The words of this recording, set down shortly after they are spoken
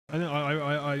I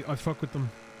know I fuck with them.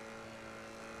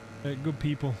 Good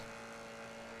people.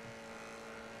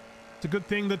 It's a good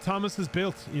thing that Thomas has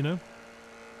built, you know.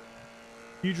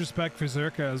 Huge respect for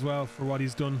Zerkaa as well for what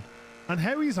he's done. And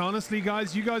how he's honestly,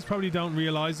 guys, you guys probably don't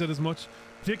realize it as much,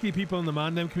 particularly people in the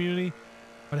Mandem community,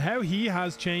 but how he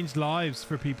has changed lives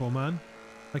for people, man.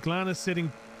 Like Lana's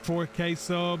sitting 4K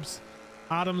subs,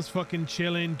 Adam's fucking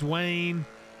chilling, Dwayne,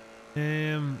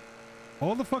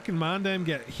 all the fucking Mandem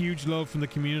get huge love from the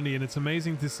community, and it's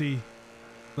amazing to see.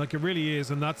 Like, it really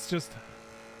is, and that's just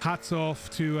hats off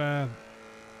to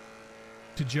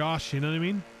Josh, you know what I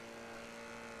mean?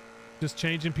 Just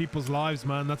changing people's lives,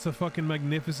 man. That's a fucking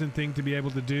magnificent thing to be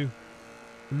able to do.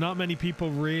 Not many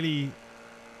people really,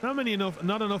 not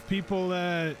enough people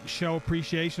show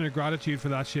appreciation or gratitude for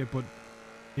that shit, but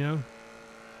you know,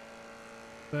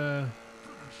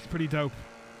 it's pretty dope.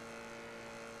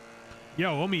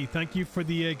 Yo, Omi, thank you for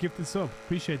the gifted sub.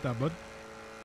 Appreciate that, bud.